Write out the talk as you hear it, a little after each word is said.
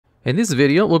In this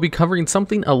video, we'll be covering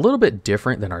something a little bit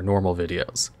different than our normal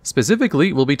videos.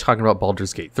 Specifically, we'll be talking about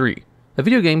Baldur's Gate 3, a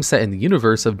video game set in the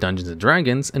universe of Dungeons &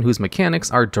 Dragons and whose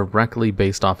mechanics are directly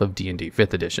based off of D&D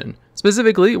 5th edition.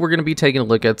 Specifically, we're going to be taking a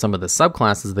look at some of the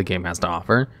subclasses the game has to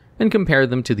offer, and compare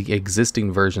them to the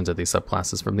existing versions of these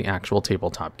subclasses from the actual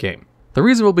tabletop game. The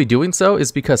reason we'll be doing so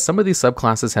is because some of these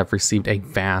subclasses have received a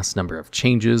vast number of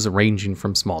changes ranging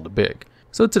from small to big.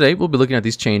 So today we'll be looking at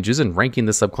these changes and ranking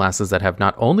the subclasses that have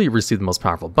not only received the most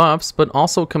powerful buffs, but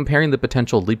also comparing the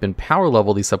potential leap in power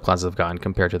level these subclasses have gotten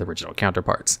compared to their original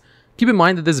counterparts. Keep in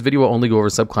mind that this video will only go over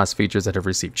subclass features that have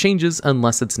received changes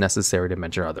unless it's necessary to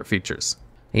mention other features.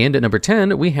 And at number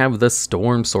 10, we have the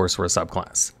Storm Sorcerer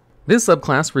subclass. This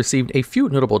subclass received a few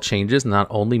notable changes that not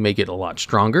only make it a lot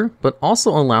stronger, but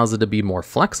also allows it to be more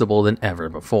flexible than ever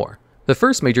before. The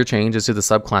first major change is to the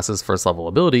subclass's first level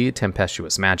ability,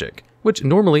 Tempestuous Magic, which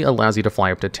normally allows you to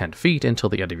fly up to 10 feet until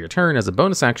the end of your turn as a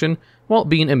bonus action while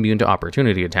being immune to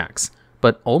opportunity attacks,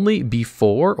 but only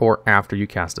before or after you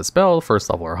cast a spell first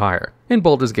level or higher. In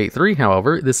Baldur's Gate 3,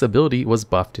 however, this ability was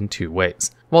buffed in two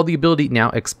ways. While the ability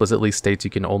now explicitly states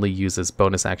you can only use this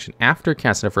bonus action after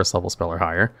casting a first level spell or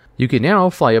higher, you can now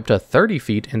fly up to 30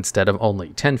 feet instead of only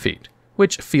 10 feet,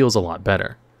 which feels a lot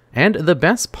better. And the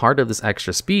best part of this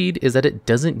extra speed is that it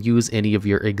doesn't use any of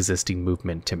your existing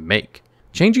movement to make.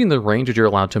 Changing the range that you're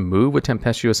allowed to move with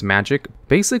Tempestuous Magic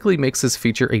basically makes this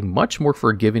feature a much more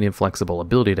forgiving and flexible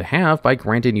ability to have by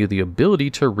granting you the ability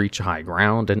to reach high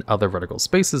ground and other vertical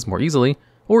spaces more easily,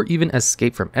 or even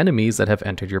escape from enemies that have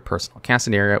entered your personal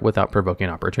casting area without provoking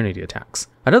opportunity attacks.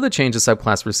 Another change the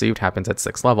subclass received happens at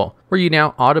 6th level, where you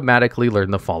now automatically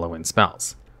learn the following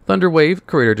spells: Thunder Wave,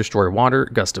 Create or Destroy Water,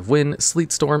 Gust of Wind,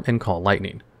 Sleet Storm, and Call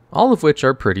Lightning, all of which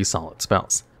are pretty solid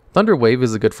spells. Thunder Wave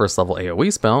is a good first level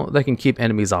AoE spell that can keep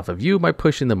enemies off of you by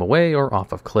pushing them away or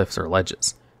off of cliffs or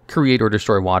ledges. Create or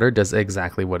Destroy Water does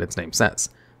exactly what its name says,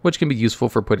 which can be useful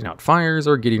for putting out fires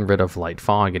or getting rid of light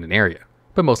fog in an area,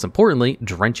 but most importantly,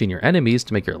 drenching your enemies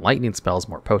to make your lightning spells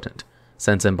more potent,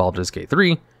 since in Baldur's Gate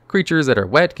 3, creatures that are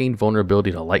wet gain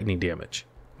vulnerability to lightning damage.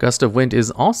 Gust of Wind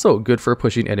is also good for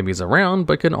pushing enemies around,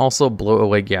 but can also blow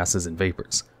away gases and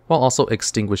vapors, while also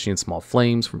extinguishing small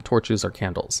flames from torches or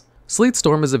candles. Sleet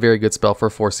Storm is a very good spell for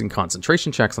forcing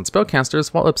concentration checks on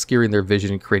spellcasters while obscuring their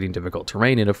vision and creating difficult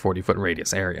terrain in a 40-foot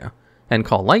radius area. And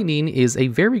Call Lightning is a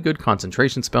very good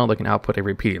concentration spell that can output a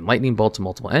repeating lightning bolt to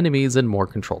multiple enemies in more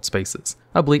controlled spaces,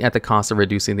 albeit at the cost of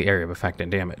reducing the area of effect and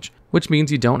damage, which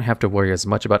means you don't have to worry as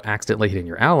much about accidentally hitting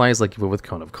your allies like you would with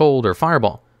Cone of Cold or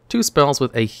Fireball, two spells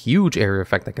with a huge area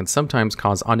effect that can sometimes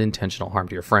cause unintentional harm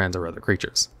to your friends or other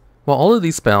creatures. While all of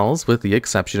these spells, with the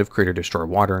exception of Create or Destroy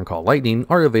Water and Call Lightning,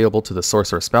 are available to the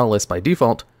Sorcerer spell list by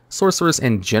default, sorcerers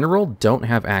in general don't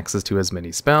have access to as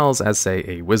many spells as, say,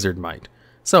 a wizard might.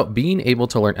 So being able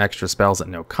to learn extra spells at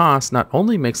no cost not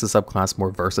only makes the subclass more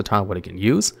versatile what it can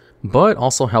use, but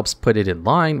also helps put it in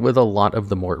line with a lot of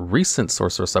the more recent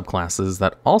sorcerer subclasses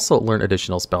that also learn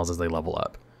additional spells as they level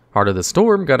up. Heart of the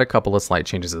Storm got a couple of slight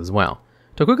changes as well.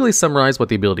 To quickly summarize what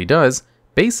the ability does,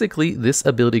 basically this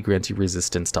ability grants you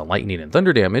resistance to lightning and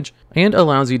thunder damage, and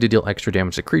allows you to deal extra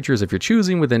damage to creatures if you're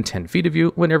choosing within 10 feet of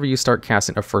you whenever you start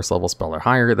casting a first level spell or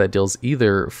higher that deals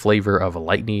either flavor of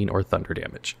lightning or thunder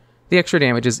damage. The extra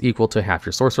damage is equal to half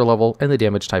your sorcerer level, and the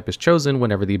damage type is chosen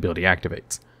whenever the ability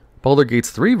activates. Baldur's Gate's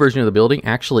 3 version of the ability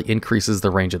actually increases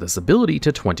the range of this ability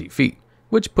to 20 feet,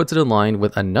 which puts it in line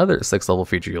with another 6th level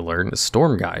feature you'll learn,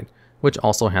 Storm Guide, which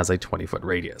also has a 20-foot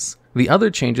radius. The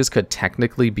other changes could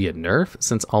technically be a nerf,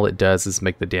 since all it does is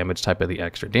make the damage type of the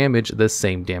extra damage the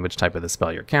same damage type of the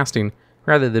spell you're casting,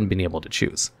 rather than being able to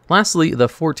choose. Lastly, the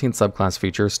 14th subclass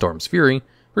feature, Storm's Fury,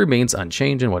 remains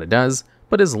unchanged in what it does,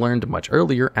 but is learned much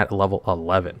earlier at level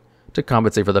 11, to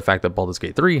compensate for the fact that Baldur's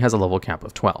Gate 3 has a level cap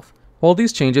of 12. While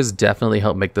these changes definitely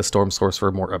help make the Storm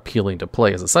Sorcerer more appealing to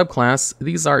play as a subclass,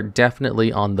 these are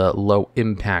definitely on the low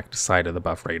impact side of the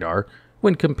buff radar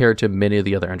when compared to many of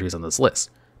the other entries on this list,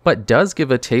 but does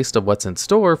give a taste of what's in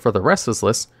store for the rest of this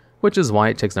list, which is why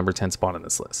it takes number 10 spot on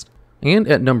this list. And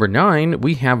at number 9,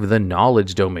 we have the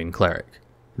Knowledge Domain Cleric.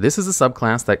 This is a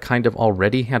subclass that kind of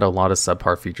already had a lot of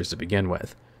subpar features to begin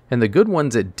with, and the good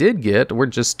ones it did get were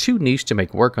just too niche to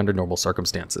make work under normal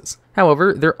circumstances.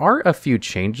 However, there are a few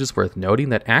changes worth noting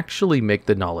that actually make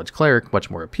the Knowledge Cleric much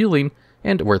more appealing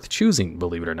and worth choosing,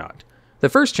 believe it or not. The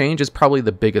first change is probably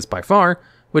the biggest by far,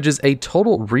 which is a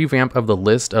total revamp of the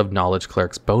list of Knowledge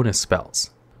Cleric's bonus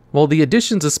spells. While the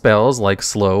additions of spells like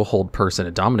Slow, Hold Person,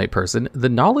 and Dominate Person, the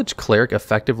Knowledge Cleric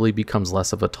effectively becomes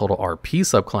less of a total RP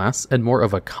subclass and more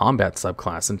of a combat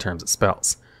subclass in terms of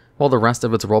spells. while the rest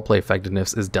of its roleplay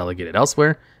effectiveness is delegated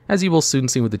elsewhere, as you will soon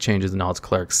see with the changes in Knowledge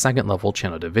Cleric's second level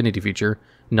Channel Divinity feature,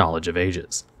 Knowledge of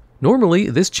Ages. Normally,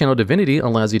 this Channel Divinity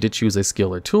allows you to choose a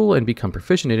skill or tool and become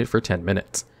proficient in it for 10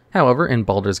 minutes. However, in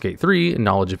Baldur's Gate 3,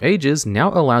 Knowledge of Ages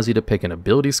now allows you to pick an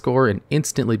ability score and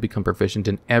instantly become proficient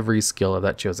in every skill of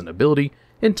that chosen ability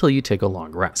until you take a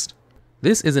long rest.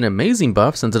 This is an amazing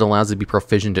buff since it allows you to be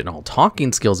proficient in all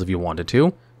talking skills if you wanted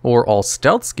to, or all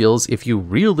stealth skills if you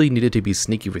really needed to be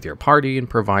sneaky with your party, and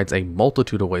provides a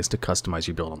multitude of ways to customize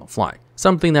your build on the fly,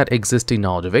 something that existing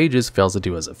Knowledge of Ages fails to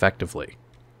do as effectively.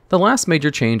 The last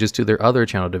major change is to their other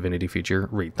Channel Divinity feature,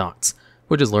 Read Thoughts,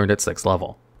 which is learned at 6th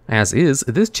level. As is,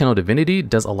 this Channel Divinity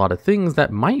does a lot of things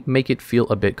that might make it feel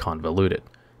a bit convoluted.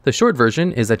 The short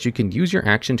version is that you can use your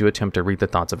action to attempt to read the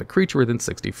thoughts of a creature within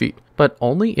 60 feet, but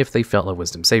only if they fail a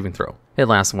wisdom saving throw. It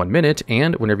lasts 1 minute,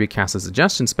 and whenever you cast a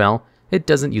suggestion spell, it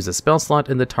doesn't use a spell slot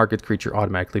and the target creature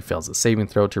automatically fails a saving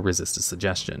throw to resist a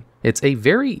suggestion. It's a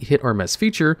very hit or miss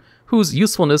feature whose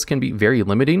usefulness can be very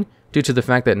limiting due to the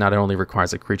fact that not only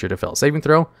requires a creature to fail a saving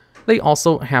throw, they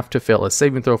also have to fail a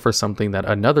saving throw for something that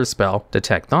another spell,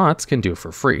 Detect Thoughts, can do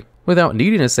for free, without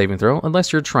needing a saving throw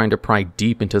unless you're trying to pry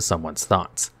deep into someone's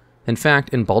thoughts. In fact,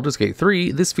 in Baldur's Gate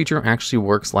 3, this feature actually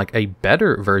works like a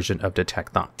better version of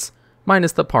Detect Thoughts,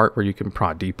 minus the part where you can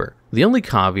prod deeper. The only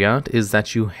caveat is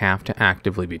that you have to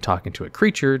actively be talking to a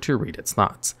creature to read its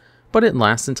thoughts, but it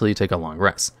lasts until you take a long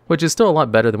rest, which is still a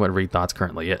lot better than what Read Thoughts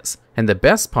currently is. And the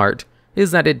best part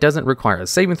is that it doesn't require a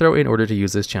saving throw in order to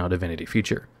use this Channel Divinity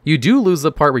feature. You do lose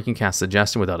the part where you can cast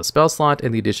Suggestion without a spell slot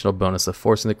and the additional bonus of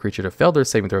forcing the creature to fail their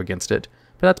saving throw against it,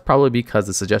 but that's probably because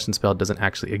the Suggestion spell doesn't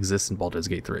actually exist in Baldur's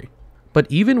Gate 3. But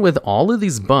even with all of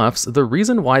these buffs, the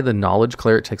reason why the Knowledge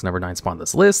Cleric takes number 9 spot on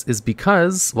this list is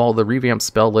because, while the revamped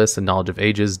spell list and Knowledge of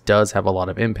Ages does have a lot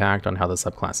of impact on how the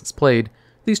subclass is played,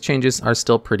 these changes are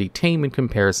still pretty tame in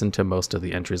comparison to most of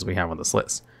the entries we have on this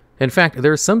list. In fact,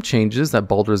 there are some changes that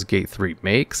Baldur's Gate 3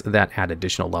 makes that add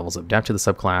additional levels of depth to the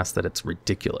subclass that it's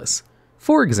ridiculous.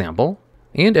 For example,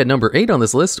 and at number 8 on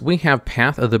this list, we have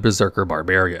Path of the Berserker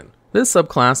Barbarian. This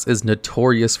subclass is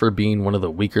notorious for being one of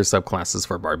the weaker subclasses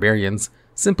for barbarians,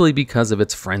 simply because of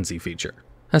its frenzy feature.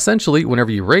 Essentially,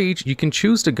 whenever you rage, you can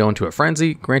choose to go into a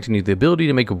frenzy, granting you the ability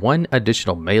to make one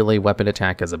additional melee weapon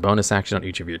attack as a bonus action on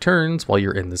each of your turns while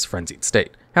you're in this frenzied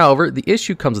state. However, the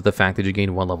issue comes with the fact that you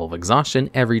gain 1 level of exhaustion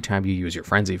every time you use your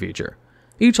frenzy feature.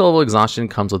 Each level of exhaustion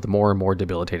comes with more and more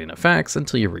debilitating effects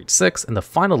until you reach 6 and the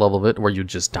final level of it where you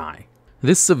just die.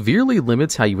 This severely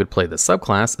limits how you would play this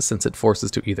subclass, since it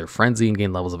forces to either frenzy and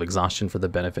gain levels of exhaustion for the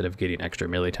benefit of getting extra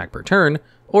melee attack per turn,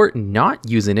 or not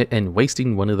using it and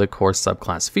wasting one of the core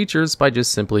subclass features by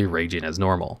just simply raging as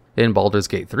normal. In Baldur's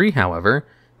Gate 3, however,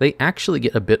 they actually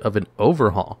get a bit of an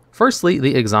overhaul. Firstly,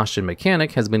 the exhaustion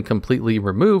mechanic has been completely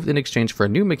removed in exchange for a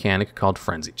new mechanic called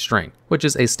Frenzied Strain, which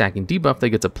is a stacking debuff that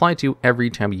gets applied to every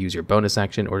time you use your bonus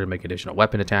action or to make additional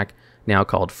weapon attack, now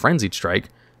called Frenzied Strike,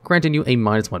 granting you a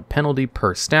 -1 penalty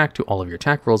per stack to all of your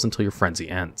attack rolls until your frenzy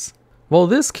ends. While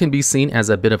this can be seen as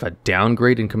a bit of a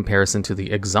downgrade in comparison to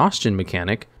the exhaustion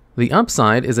mechanic, the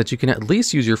upside is that you can at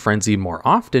least use your frenzy more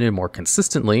often and more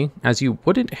consistently, as you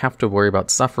wouldn't have to worry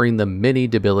about suffering the many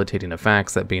debilitating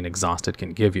effects that being exhausted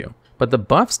can give you. But the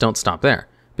buffs don't stop there,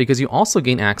 because you also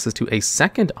gain access to a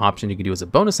second option you can do as a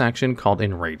bonus action called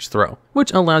Enraged Throw,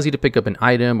 which allows you to pick up an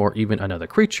item or even another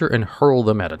creature and hurl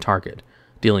them at a target,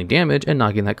 dealing damage and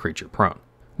knocking that creature prone.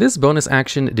 This bonus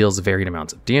action deals varied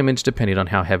amounts of damage depending on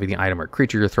how heavy the item or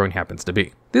creature you're throwing happens to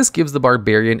be. This gives the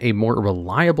Barbarian a more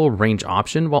reliable range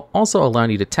option while also allowing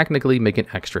you to technically make an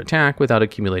extra attack without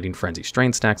accumulating Frenzy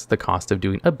Strain stacks at the cost of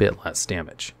doing a bit less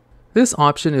damage. This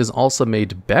option is also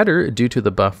made better due to the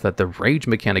buff that the Rage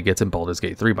mechanic gets in Baldur's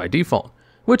Gate 3 by default,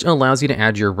 which allows you to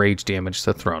add your rage damage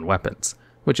to thrown weapons,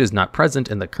 which is not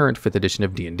present in the current 5th edition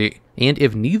of D&D. And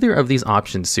if neither of these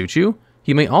options suit you,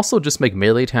 you may also just make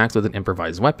melee attacks with an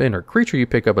improvised weapon or creature you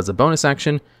pick up as a bonus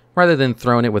action, rather than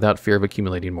throwing it without fear of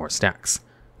accumulating more stacks.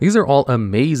 These are all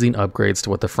amazing upgrades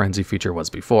to what the Frenzy feature was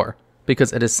before,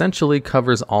 because it essentially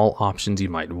covers all options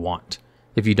you might want.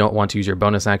 If you don't want to use your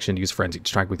bonus action to use Frenzied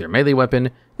Strike with your melee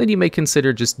weapon, then you may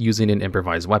consider just using an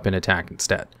improvised weapon attack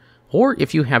instead. Or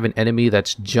if you have an enemy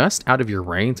that's just out of your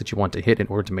range that you want to hit in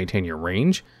order to maintain your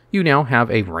range, you now have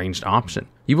a ranged option.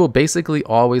 You will basically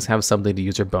always have something to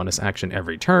use your bonus action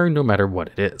every turn, no matter what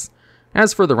it is.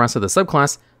 As for the rest of the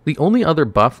subclass, the only other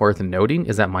buff worth noting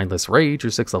is that Mindless Rage,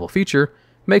 your 6th level feature,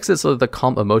 makes it so that the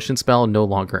Calm Emotion spell no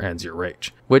longer ends your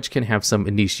rage, which can have some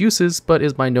niche uses, but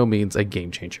is by no means a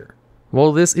game changer.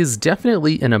 While this is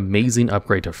definitely an amazing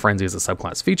upgrade to Frenzy as a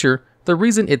subclass feature, the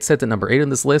reason it sits at number 8 on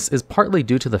this list is partly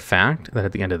due to the fact that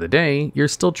at the end of the day, you're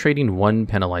still trading one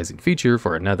penalizing feature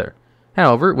for another.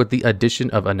 However, with the addition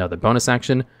of another bonus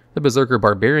action, the Berserker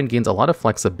Barbarian gains a lot of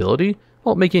flexibility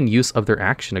while making use of their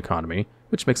action economy,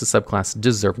 which makes the subclass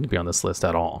deserving to be on this list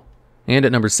at all. And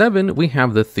at number 7, we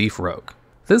have the Thief Rogue.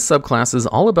 This subclass is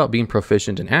all about being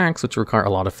proficient in acts which require a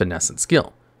lot of finesse and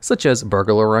skill, such as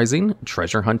burglarizing,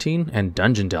 treasure hunting, and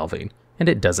dungeon delving, and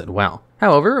it does it well.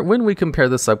 However, when we compare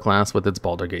the subclass with its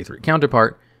Baldur Gate 3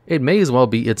 counterpart, it may as well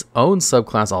be its own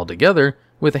subclass altogether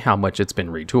with how much it's been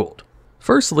retooled.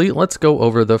 Firstly, let's go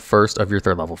over the first of your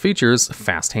third level features,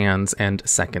 Fast Hands and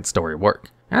Second Story Work.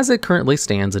 As it currently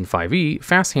stands in 5e,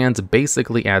 Fast Hands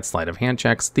basically add sleight of hand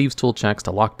checks, thieves tool checks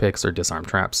to lockpicks or disarm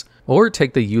traps, or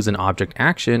take the use an object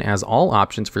action as all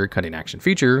options for your cutting action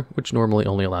feature, which normally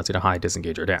only allows you to hide,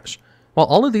 disengage, or dash. While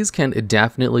all of these can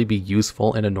definitely be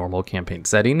useful in a normal campaign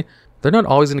setting, they're not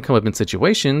always going to come up in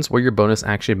situations where your bonus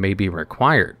action may be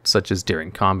required, such as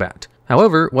during combat.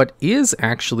 However, what is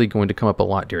actually going to come up a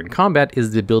lot during combat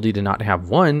is the ability to not have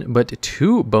one, but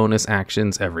two bonus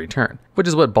actions every turn, which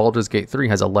is what Baldur's Gate 3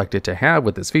 has elected to have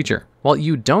with this feature. While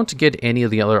you don't get any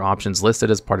of the other options listed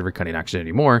as part of your cutting action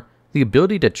anymore, the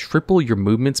ability to triple your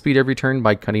movement speed every turn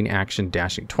by cutting action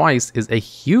dashing twice is a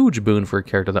huge boon for a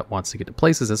character that wants to get to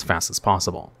places as fast as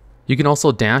possible. You can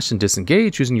also dash and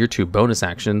disengage using your two bonus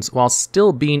actions while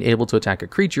still being able to attack a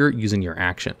creature using your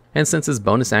action. And since this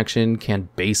bonus action can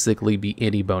basically be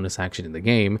any bonus action in the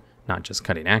game, not just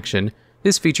cutting action,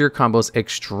 this feature combos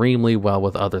extremely well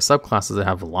with other subclasses that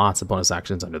have lots of bonus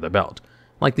actions under their belt,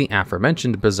 like the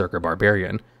aforementioned Berserker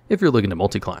Barbarian, if you're looking to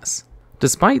multiclass.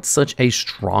 Despite such a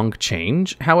strong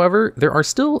change, however, there are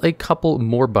still a couple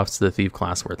more buffs to the Thief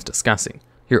class worth discussing.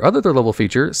 Your other third level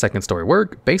feature, Second Story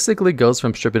Work, basically goes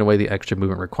from stripping away the extra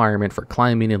movement requirement for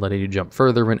climbing and letting you jump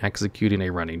further when executing a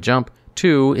running jump,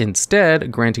 to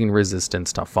instead granting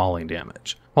resistance to falling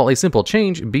damage. While a simple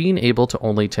change, being able to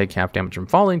only take half damage from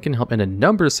falling can help in a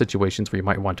number of situations where you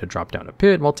might want to drop down a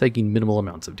pit while taking minimal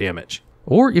amounts of damage,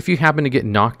 or if you happen to get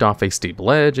knocked off a steep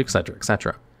ledge, etc,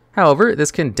 etc. However,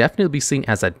 this can definitely be seen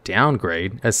as a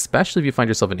downgrade, especially if you find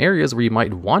yourself in areas where you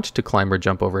might want to climb or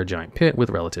jump over a giant pit with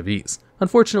relative ease.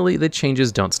 Unfortunately, the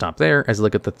changes don't stop there as you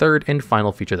look at the third and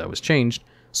final feature that was changed,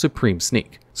 Supreme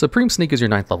Sneak. Supreme Sneak is your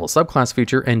 9th level subclass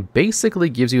feature and basically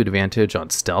gives you advantage on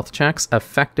stealth checks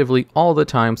effectively all the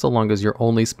time so long as you're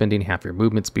only spending half your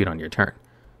movement speed on your turn.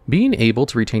 Being able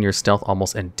to retain your stealth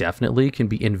almost indefinitely can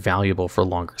be invaluable for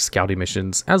longer scouting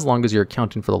missions as long as you're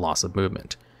accounting for the loss of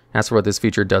movement. As for what this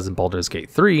feature does in Baldur's Gate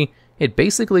 3, it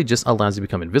basically just allows you to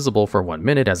become invisible for 1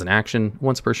 minute as an action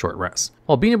once per short rest.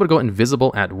 While being able to go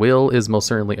invisible at will is most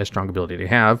certainly a strong ability to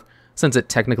have, since it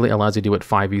technically allows you to do what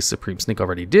 5e Supreme Sneak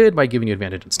already did by giving you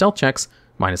advantage in stealth checks,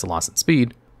 minus a loss in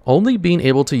speed, only being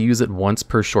able to use it once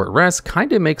per short rest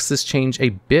kinda makes this change a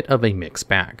bit of a mixed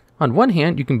bag. On one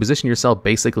hand, you can position yourself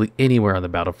basically anywhere on the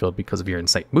battlefield because of your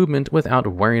insane movement without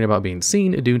worrying about being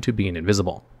seen due to being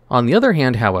invisible. On the other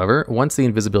hand, however, once the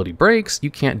invisibility breaks, you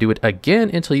can't do it again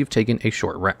until you've taken a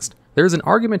short rest. There is an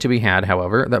argument to be had,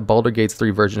 however, that Baldur Gate's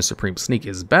 3 version of Supreme Sneak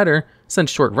is better since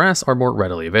short rests are more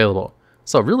readily available.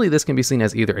 So really this can be seen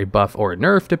as either a buff or a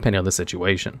nerf depending on the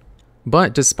situation.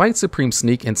 But despite Supreme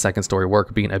Sneak and Second Story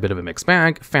Work being a bit of a mixed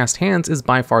bag, Fast Hands is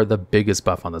by far the biggest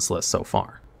buff on this list so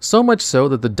far. So much so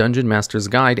that the Dungeon Master's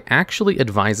Guide actually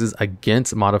advises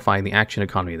against modifying the action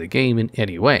economy of the game in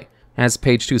any way, as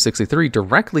page 263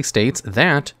 directly states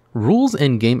that rules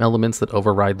and game elements that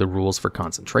override the rules for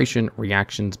concentration,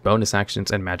 reactions, bonus actions,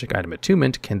 and magic item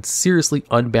attunement can seriously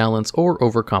unbalance or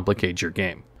overcomplicate your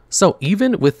game. So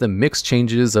even with the mixed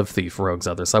changes of Thief Rogue's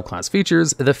other subclass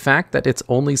features, the fact that its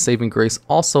only saving grace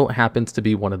also happens to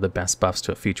be one of the best buffs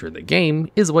to a feature in the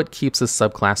game is what keeps this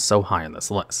subclass so high on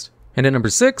this list. And at number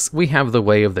 6, we have the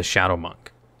Way of the Shadow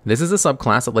Monk. This is a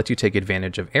subclass that lets you take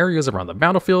advantage of areas around the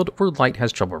battlefield where light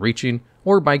has trouble reaching,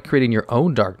 or by creating your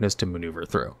own darkness to maneuver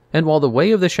through. And while the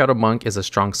Way of the Shadow Monk is a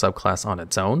strong subclass on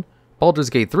its own,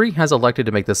 Baldur's Gate 3 has elected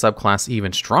to make the subclass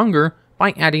even stronger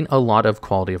by adding a lot of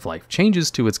quality of life changes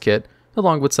to its kit,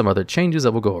 along with some other changes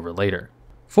that we'll go over later.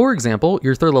 For example,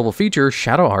 your 3rd level feature,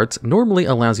 Shadow Arts, normally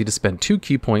allows you to spend 2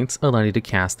 key points, allowing you to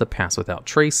cast the Pass Without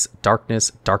Trace,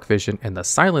 Darkness, Dark Vision, and the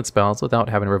Silent spells without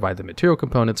having to provide the material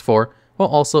components for, while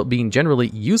also being generally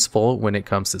useful when it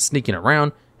comes to sneaking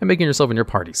around and making yourself and your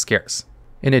party scarce.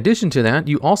 In addition to that,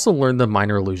 you also learn the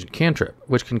Minor Illusion cantrip,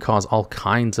 which can cause all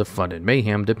kinds of fun and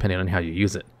mayhem depending on how you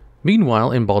use it.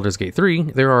 Meanwhile, in Baldur's Gate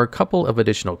 3, there are a couple of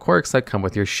additional quirks that come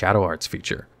with your Shadow Arts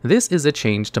feature. This is a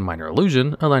change to Minor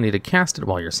Illusion, allowing you to cast it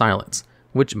while you're silenced.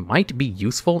 which might be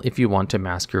useful if you want to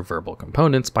mask your verbal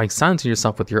components by silencing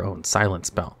yourself with your own silence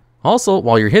spell. Also,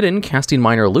 while you're hidden, casting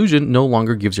Minor Illusion no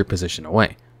longer gives your position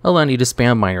away, allowing you to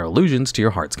spam Minor Illusions to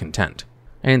your heart's content.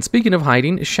 And speaking of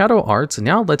hiding, Shadow Arts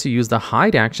now lets you use the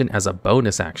hide action as a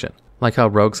bonus action, like how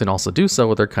rogues can also do so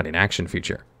with their cutting action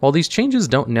feature. While these changes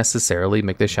don't necessarily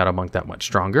make the Shadow Monk that much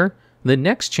stronger, the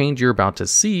next change you're about to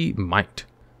see might.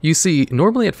 You see,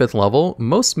 normally at 5th level,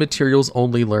 most materials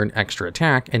only learn extra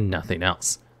attack and nothing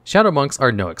else. Shadow Monks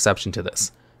are no exception to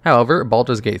this. However,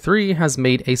 Baldur's Gate 3 has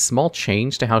made a small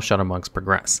change to how Shadow Monks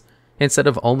progress. Instead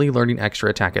of only learning extra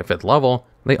attack at 5th level,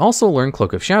 they also learn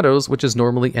Cloak of Shadows, which is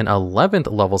normally an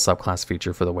 11th level subclass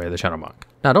feature for the Way of the Shadow Monk.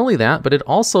 Not only that, but it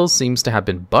also seems to have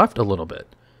been buffed a little bit.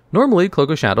 Normally, Cloak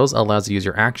of Shadows allows you to use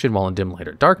your action while in dim light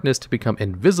or darkness to become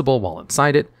invisible while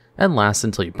inside it, and lasts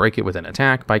until you break it with an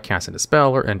attack by casting a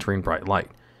spell or entering bright light.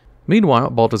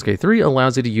 Meanwhile, Baldur's Gate 3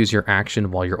 allows you to use your action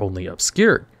while you're only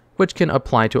obscured, which can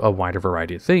apply to a wider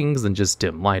variety of things than just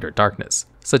dim light or darkness,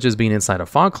 such as being inside a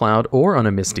fog cloud or on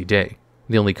a misty day.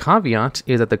 The only caveat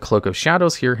is that the Cloak of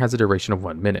Shadows here has a duration of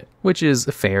 1 minute, which is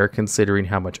fair considering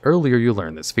how much earlier you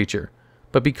learn this feature.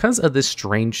 But because of this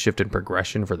strange shift in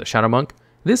progression for the Shadow Monk,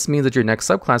 this means that your next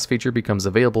subclass feature becomes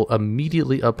available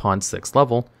immediately upon 6th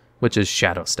level, which is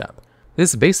Shadow Step.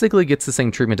 This basically gets the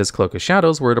same treatment as Cloak of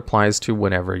Shadows, where it applies to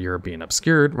whenever you're being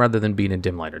obscured rather than being in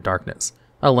dim light or darkness,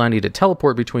 allowing you to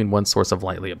teleport between one source of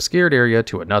lightly obscured area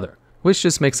to another, which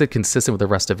just makes it consistent with the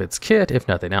rest of its kit if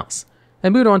nothing else.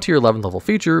 And moving on to your 11th level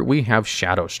feature, we have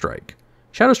Shadow Strike.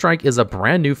 Shadow Strike is a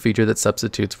brand new feature that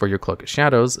substitutes for your Cloak of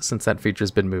Shadows, since that feature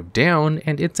has been moved down,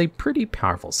 and it's a pretty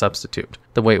powerful substitute.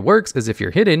 The way it works is if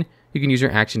you're hidden, you can use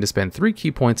your action to spend 3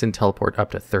 key points and teleport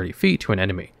up to 30 feet to an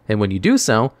enemy. And when you do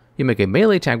so, you make a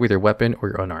melee attack with your weapon or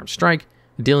your unarmed strike,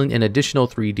 dealing an additional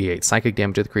 3d8 psychic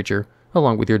damage to the creature,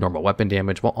 along with your normal weapon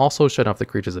damage, while also shutting off the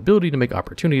creature's ability to make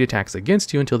opportunity attacks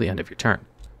against you until the end of your turn.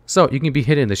 So you can be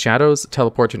hidden in the shadows,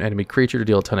 teleport to an enemy creature to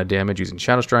deal a ton of damage using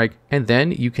Shadow Strike, and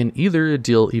then you can either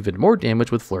deal even more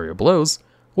damage with Flurry of Blows,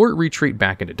 or retreat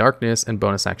back into darkness and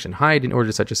bonus action hide in order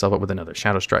to set yourself up with another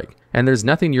Shadow Strike, and there's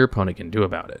nothing your opponent can do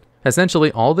about it.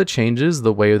 Essentially, all the changes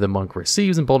the Way of the Monk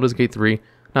receives in Baldur's Gate 3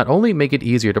 not only make it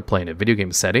easier to play in a video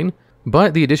game setting,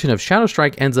 but the addition of Shadow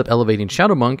Strike ends up elevating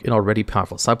Shadow Monk, an already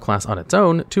powerful subclass on its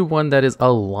own, to one that is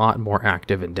a lot more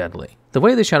active and deadly. The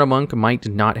Way of the Shadow Monk might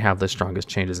not have the strongest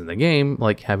changes in the game,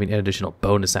 like having an additional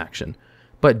bonus action,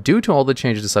 but due to all the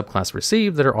changes the subclass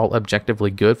received that are all objectively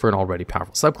good for an already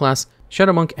powerful subclass,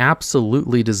 Shadow Monk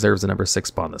absolutely deserves the number 6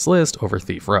 spot on this list over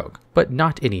Thief Rogue, but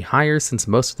not any higher since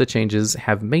most of the changes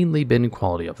have mainly been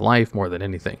quality of life more than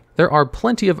anything. There are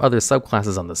plenty of other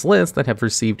subclasses on this list that have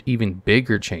received even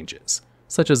bigger changes,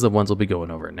 such as the ones we'll be going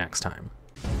over next time.